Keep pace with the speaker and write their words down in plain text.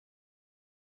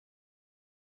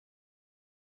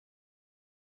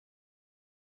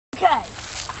Okay,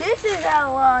 this is how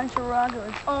to launch a rocket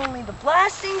with only the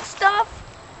blasting stuff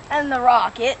and the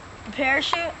rocket, the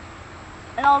parachute,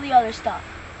 and all the other stuff.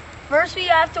 First, we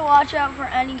have to watch out for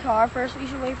any car. First, we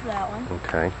should wait for that one.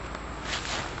 Okay.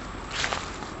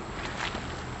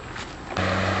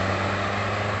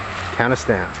 Count us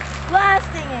down.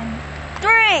 Blasting in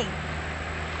 3,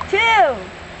 2,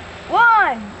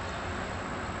 1.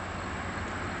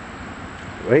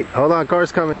 Wait, hold on,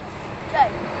 car's coming. Okay,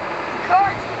 the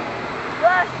car's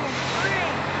blasting in 3.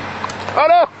 Oh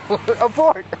no!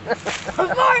 Abort!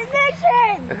 Abort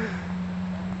mission!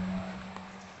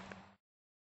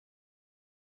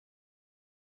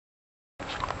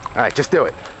 Alright, just do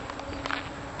it.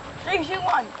 3, 2,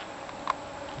 1.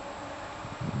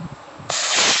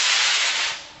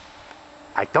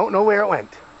 I don't know where it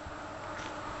went.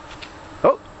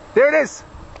 Oh, there it is!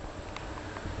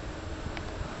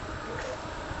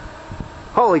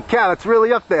 Holy cow, it's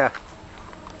really up there.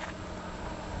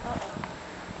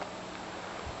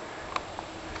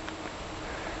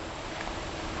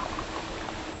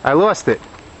 I lost it.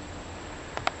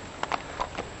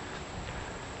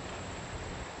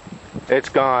 It's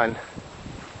gone.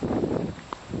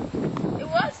 It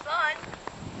was fun.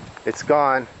 It's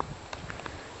gone.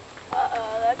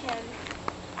 Uh-oh, that can...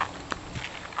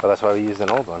 Well, that's why we used an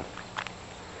old one.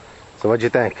 So what'd you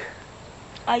think?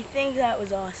 I think that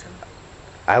was awesome.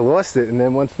 I lost it, and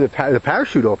then once the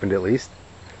parachute opened, at least.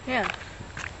 Yeah.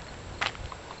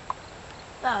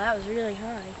 Wow, that was really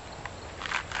high.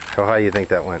 How high do you think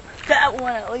that went? That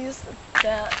one, at least,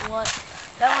 that went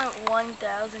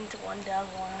 1,000 to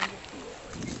 1,100 feet.